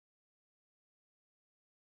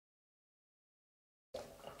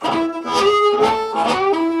Good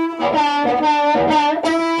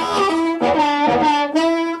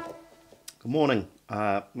morning.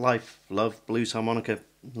 Life, love, blues harmonica,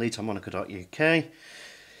 leadsharmonica.uk.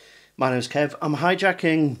 My name is Kev. I'm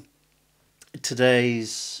hijacking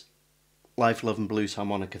today's life, love and blues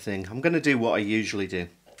harmonica thing. I'm going to do what I usually do,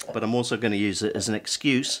 but I'm also going to use it as an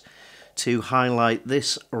excuse to highlight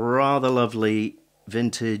this rather lovely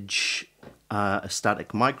vintage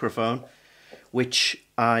static microphone, which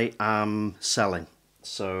I am selling.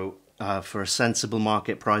 So for a sensible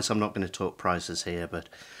market price, I'm not going to talk prices here, but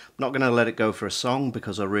I'm not going to let it go for a song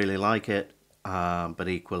because I really like it, but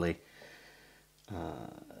equally,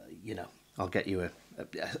 you know, I'll get you a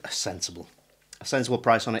sensible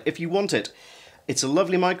price on it if you want it. It's a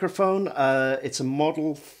lovely microphone. It's a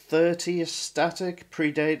Model 30 static,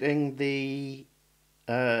 predating the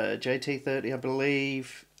JT30, I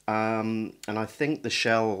believe. And I think the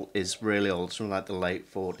shell is really old, it's from like the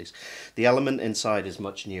late 40s. The element inside is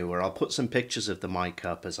much newer. I'll put some pictures of the mic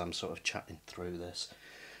up as I'm sort of chatting through this.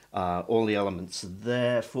 All the elements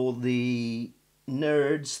there. For the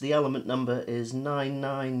nerds, the element number is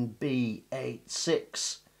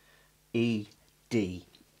 99B86ED.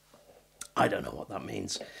 I don't know what that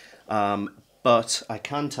means, but I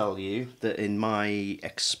can tell you that in my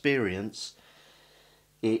experience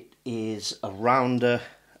it is a rounder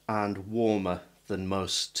and warmer than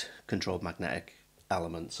most controlled magnetic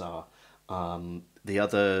elements are. The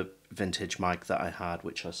other vintage mic that I had,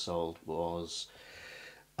 which I sold, was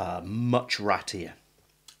much rattier.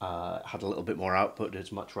 Had a little bit more output,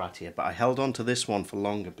 it's much rattier, but I held on to this one for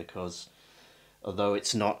longer because although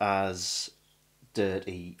it's not as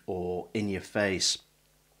dirty or in your face,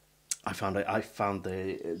 I found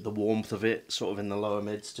the warmth of it sort of in the lower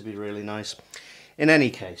mids to be really nice. In any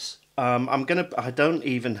case, I don't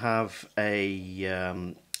even have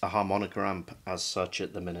a harmonica amp as such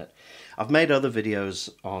at the minute. I've made other videos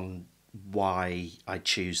on why I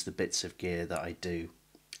choose the bits of gear that I do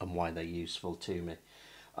and why they're useful to me.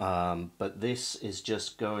 But this is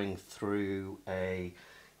just going through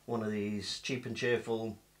one of these cheap and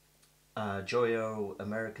cheerful Joyo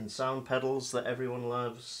American sound pedals that everyone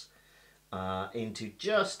loves, into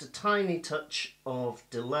just a tiny touch of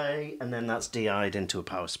delay, and then that's DI'd into a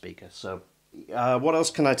power speaker. So what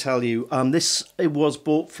else can I tell you? It was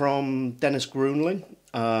bought from Dennis Gruenling,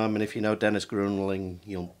 and if you know Dennis Gruenling,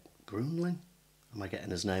 Gruenling? Am I getting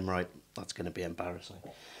his name right? That's going to be embarrassing.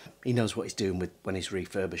 He knows what he's doing when he's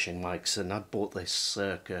refurbishing mics, and I bought this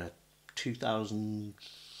circa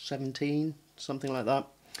 2017, something like that,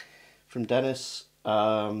 from Dennis.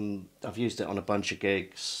 I've used it on a bunch of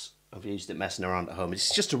gigs. I've used it messing around at home.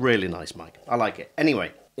 It's just a really nice mic. I like it.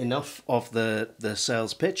 Anyway, enough of the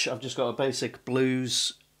sales pitch. I've just got a basic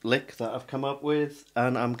blues lick that I've come up with,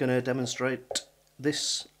 and I'm going to demonstrate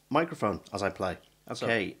this microphone as I play.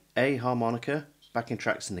 Okay, A harmonica, backing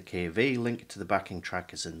track's in the key of E, link to the backing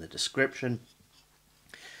track is in the description.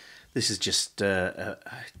 This is just a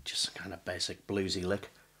kind of basic bluesy lick.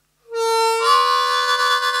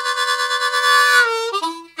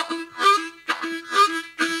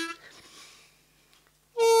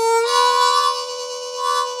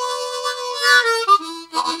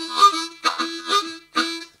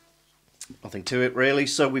 Nothing to it really.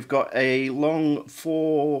 So we've got a long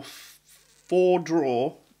four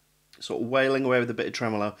draw, sort of wailing away with a bit of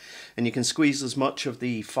tremolo, and you can squeeze as much of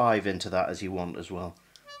the 5 into that as you want as well.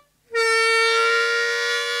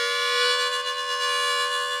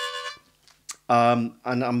 And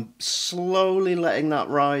I'm slowly letting that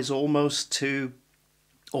rise almost to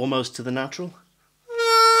the natural.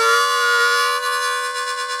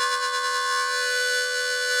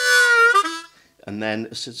 And then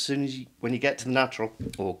as soon as when you get to the natural,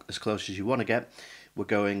 or as close as you want to get, we're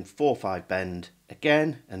going 4/5 bend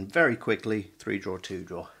again, and very quickly 3 draw, 2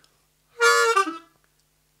 draw.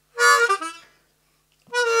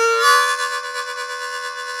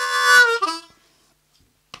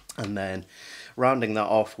 And then rounding that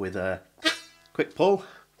off with a quick pull,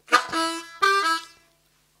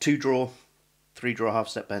 2 draw, 3 draw, half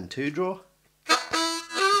step bend, 2 draw.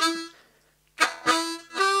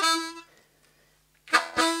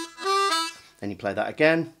 Then you play that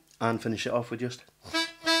again and finish it off with just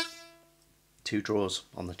 2 draws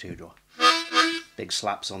on the 2 draw. Big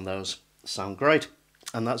slaps on those. Sound great.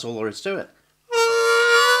 And that's all there is to it.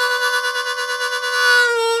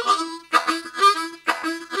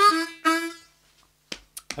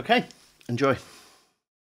 Okay, enjoy.